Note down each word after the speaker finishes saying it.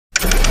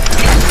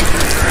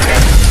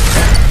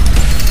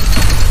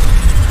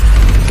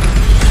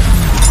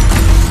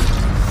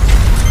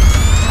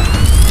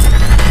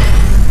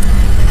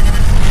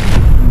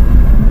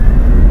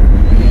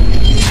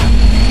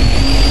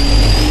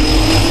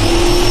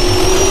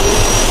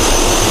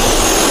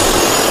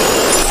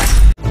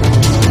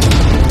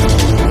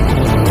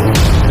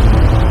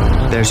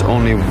there's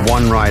only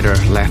one rider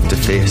left to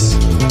face.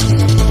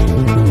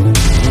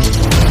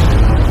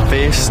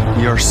 Face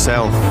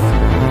yourself.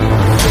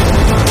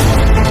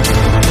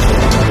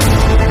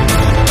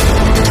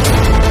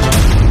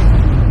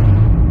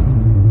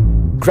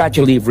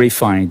 Gradually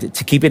refined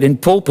to keep it in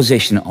pole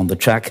position on the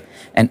track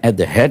and at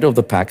the head of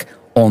the pack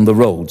on the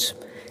roads.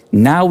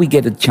 Now we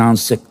get a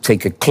chance to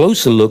take a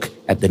closer look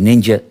at the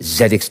Ninja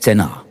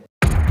ZX-10R.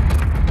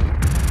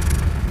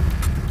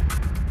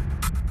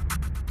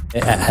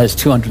 It has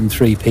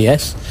 203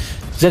 PS.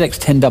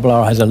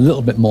 ZX-10RR has a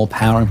little bit more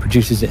power and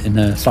produces it in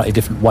a slightly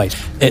different way.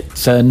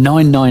 It's a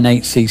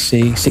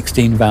 998cc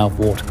 16-valve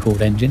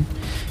water-cooled engine.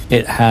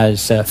 It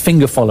has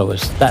finger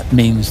followers. That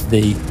means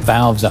the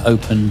valves are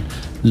open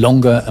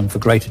longer and for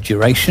greater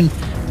duration,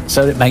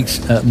 so it makes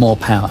more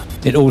power.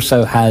 It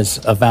also has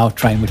a valve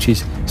train which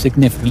is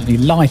significantly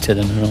lighter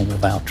than a normal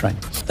valve train.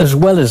 As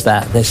well as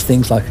that, there's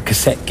things like a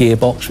cassette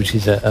gearbox, which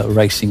is a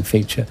racing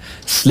feature,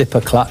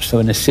 slipper clutch, so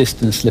an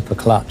assist and slipper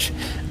clutch,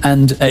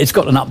 and it's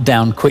got an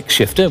up-down quick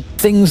shifter,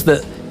 things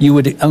that you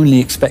would only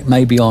expect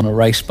maybe on a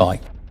race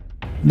bike.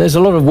 There's a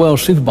lot of World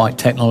Superbike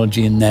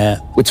technology in there.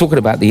 We're talking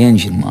about the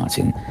engine,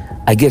 Martin.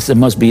 I guess there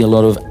must be a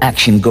lot of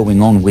action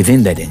going on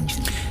within that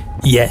engine.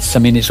 Yes, I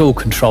mean, it's all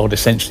controlled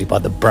essentially by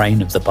the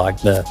brain of the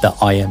bike, the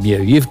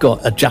IMU. You've got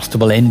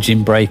adjustable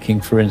engine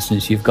braking, for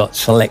instance. You've got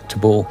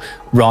selectable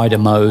rider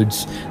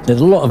modes.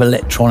 There's a lot of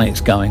electronics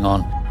going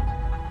on.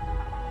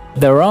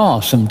 There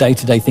are some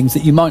day-to-day things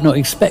that you might not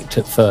expect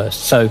at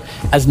first. So,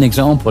 as an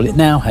example, it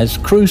now has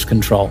cruise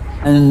control.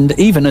 And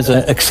even as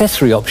an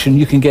accessory option,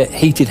 you can get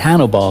heated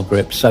handlebar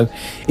grips. So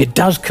it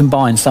does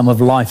combine some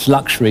of life's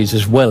luxuries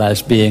as well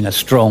as being a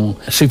strong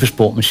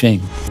supersport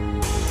machine.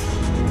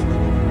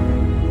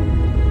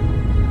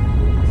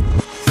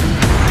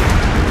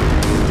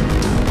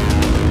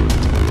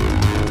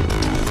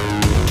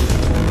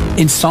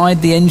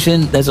 Inside the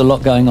engine, there's a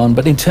lot going on,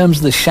 but in terms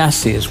of the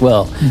chassis as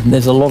well,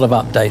 there's a lot of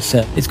updates.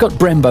 It's got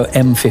Brembo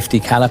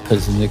M50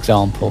 calipers as an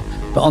example,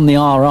 but on the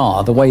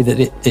RR, the way that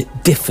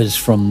it differs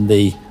from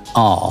the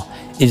R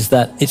is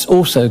that it's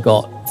also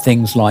got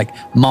things like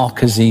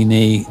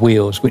Marcazzini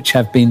wheels, which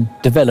have been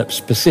developed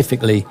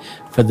specifically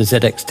for the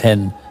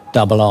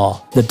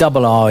ZX-10RR. The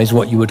RR is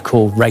what you would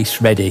call race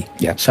ready.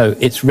 Yeah. So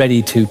it's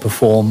ready to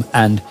perform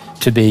and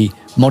to be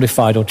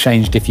modified or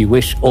changed if you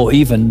wish, or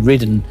even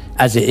ridden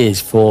as it is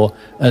for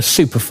a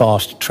super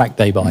fast track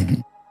day bike.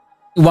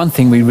 One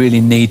thing we really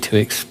need to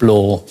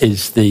explore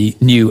is the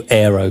new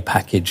aero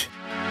package.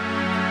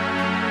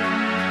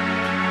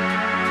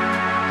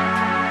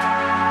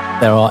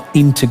 There are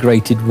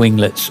integrated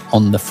winglets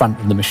on the front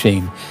of the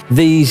machine.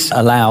 These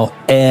allow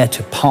air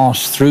to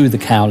pass through the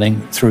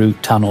cowling through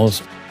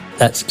tunnels.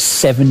 That's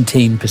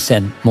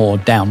 17% more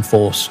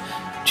downforce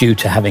due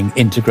to having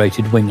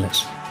integrated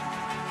winglets.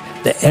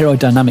 The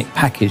aerodynamic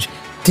package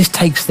just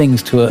takes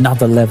things to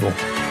another level.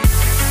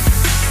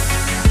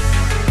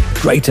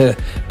 Greater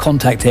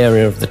contact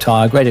area of the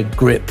tyre, greater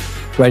grip,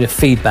 greater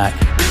feedback.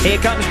 Here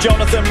comes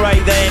Jonathan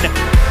Ray then,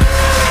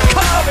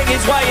 carving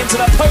his way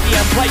into the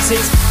podium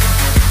places.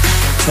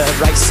 Third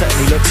race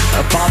certainly looks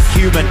above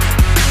human.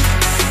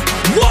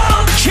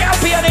 World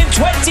champion in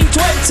 2020,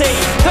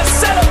 the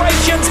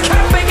celebrations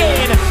can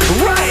begin.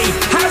 Ray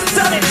has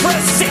done it for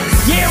a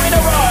 6th year in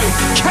a row.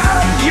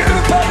 Can you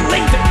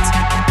believe it?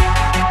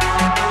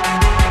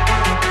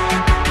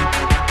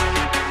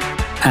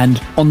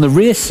 And on the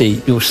rear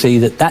seat, you'll see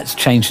that that's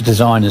changed the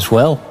design as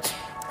well.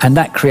 And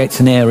that creates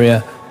an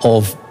area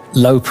of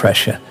low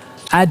pressure.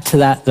 Add to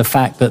that the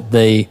fact that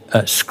the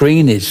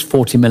screen is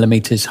 40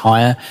 millimeters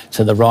higher,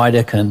 so the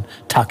rider can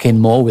tuck in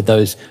more with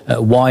those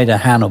wider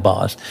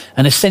handlebars.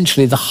 And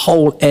essentially the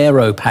whole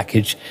aero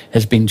package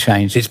has been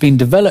changed. It's been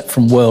developed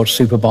from World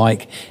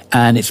Superbike,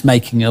 and it's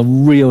making a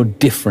real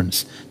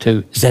difference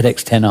to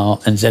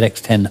ZX-10R and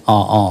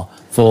ZX-10RR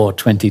for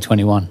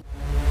 2021.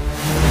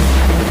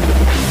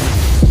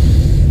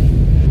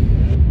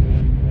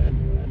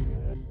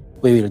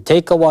 We will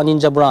take our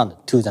Ninja brand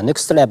to the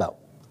next level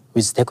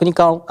with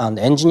technical and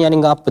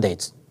engineering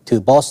updates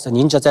to both the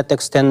Ninja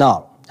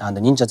ZX-10R and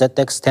the Ninja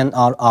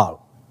ZX-10RR.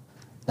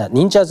 The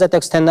Ninja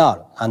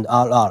ZX-10R and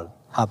RR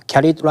have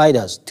carried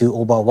riders to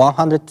over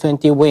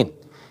 120 wins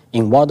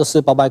in World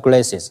Superbike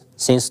races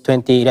since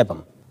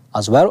 2011,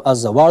 as well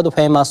as the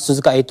world-famous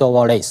Suzuka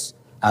 8-hour race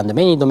and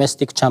many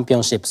domestic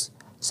championships,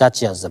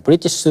 such as the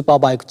British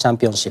Superbike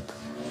Championship.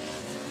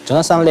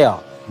 Jonathan Ray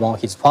won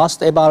his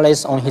first ever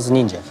race on his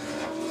Ninja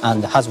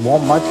and has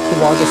won multiple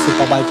World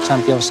Superbike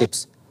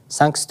Championships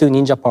thanks to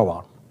Ninja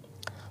Power.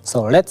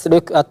 So let's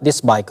look at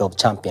this bike of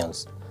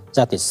champions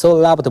that is so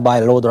loved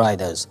by road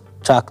riders,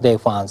 track day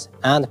fans,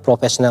 and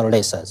professional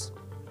racers.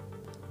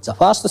 The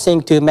first thing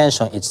to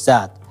mention is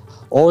that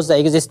all the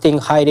existing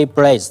highly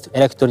praised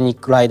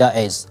electronic rider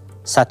aids,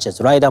 such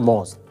as rider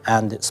modes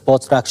and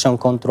sports traction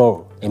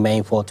control,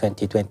 remain for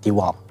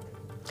 2021.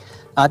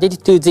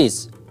 Added to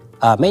this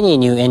are many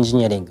new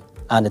engineering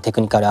and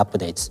technical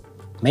updates,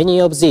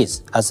 many of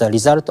these as a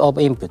result of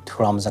input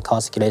from the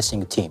Kawasaki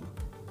racing team.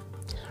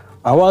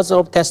 Hours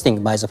of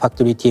testing by the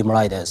factory team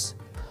riders,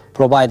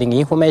 providing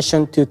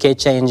information to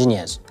keichain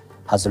engineers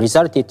has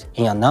resulted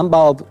in a number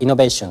of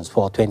innovations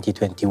for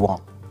 2021,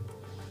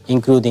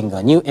 including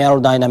a new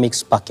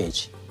aerodynamics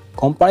package,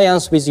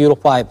 compliance with Euro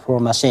 5 for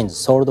machines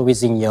sold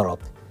within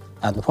Europe,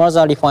 and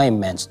further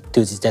refinements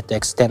to the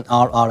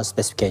ZX-10RR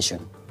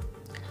specification.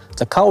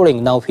 The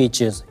cowling now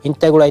features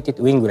integrated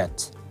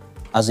winglets.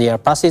 As air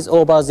passes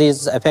over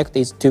these, the effect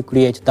is to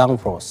create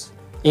downforce.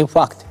 In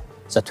fact,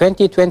 the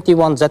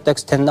 2021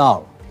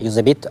 ZX-10R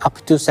exhibits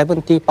up to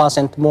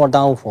 70% more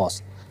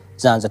downforce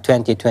than the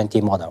 2020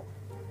 model.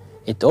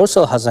 It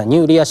also has a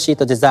new rear seat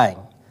design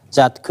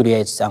that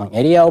creates an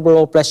area of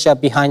low pressure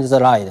behind the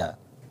rider,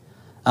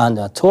 and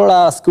a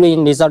taller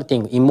screen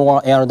resulting in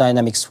more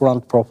aerodynamics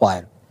front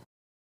profile.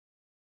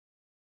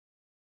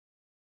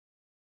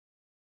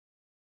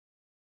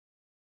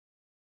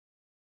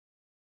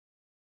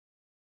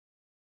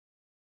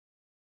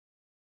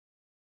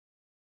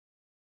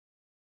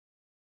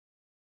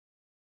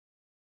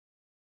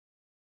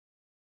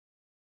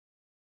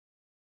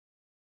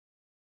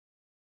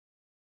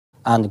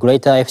 And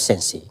greater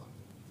efficiency.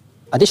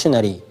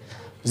 Additionally,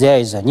 there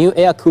is a new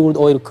air-cooled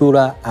oil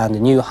cooler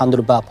and new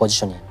handlebar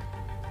positioning,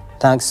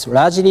 thanks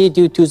largely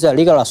due to the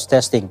rigorous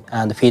testing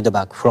and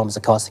feedback from the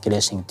Kawasaki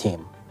racing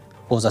team.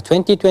 For the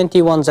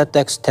 2021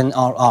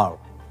 ZX-10RR,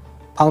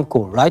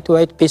 Panko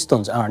lightweight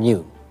pistons are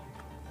new,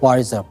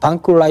 while the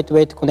Panko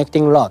lightweight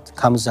connecting rod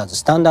comes as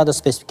standard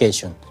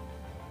specification.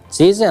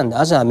 These and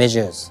other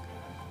measures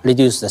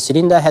reduce the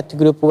cylinder head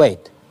group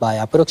weight by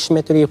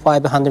approximately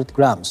 500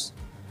 grams,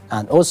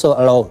 and also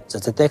allow the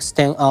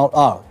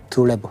ZX-10RR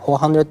to rev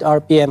 400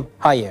 RPM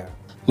higher,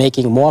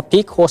 making more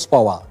peak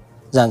horsepower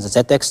than the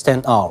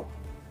ZX-10R,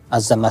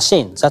 as the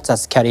machine that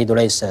has carried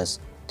racers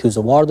to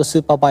the World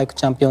Superbike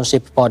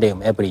Championship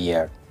podium every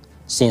year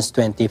since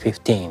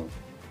 2015.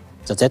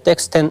 The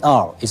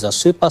ZX-10R is a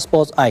super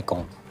sports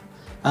icon,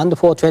 and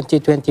for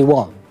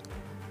 2021,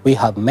 we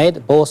have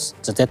made both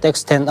the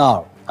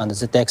ZX-10R and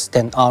the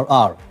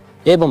ZX-10RR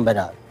even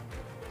better.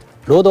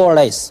 Road or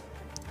race,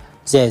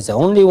 there is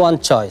only one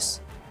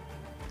choice: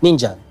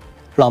 Ninja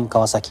from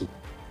Kawasaki.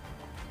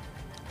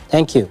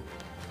 Thank you,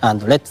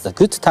 and let the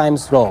good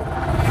times roll.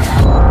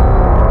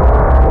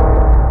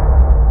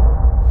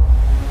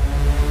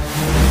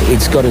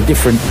 It's got a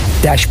different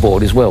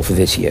dashboard as well for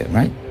this year,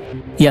 right?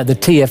 Yeah, the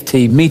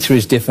TFT meter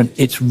is different.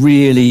 It's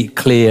really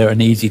clear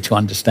and easy to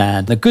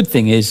understand. The good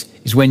thing is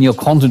when you're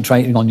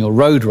concentrating on your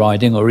road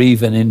riding or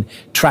even in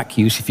track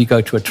use, if you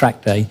go to a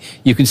track day,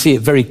 you can see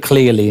it very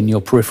clearly in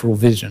your peripheral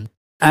vision.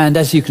 And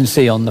as you can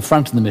see on the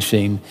front of the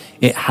machine,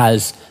 it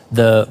has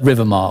the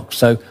river mark.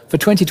 So for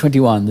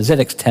 2021, the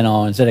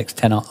ZX-10R and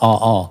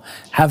ZX-10RR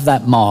have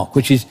that mark,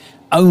 which is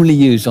only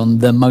used on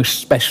the most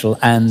special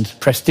and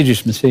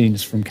prestigious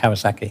machines from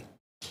Kawasaki.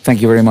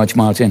 Thank you very much,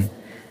 Martin.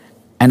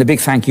 And a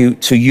big thank you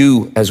to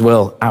you as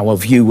well, our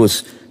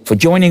viewers, for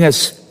joining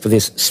us for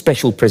this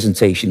special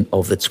presentation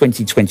of the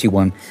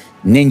 2021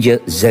 Ninja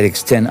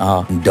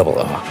ZX-10R and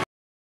RR.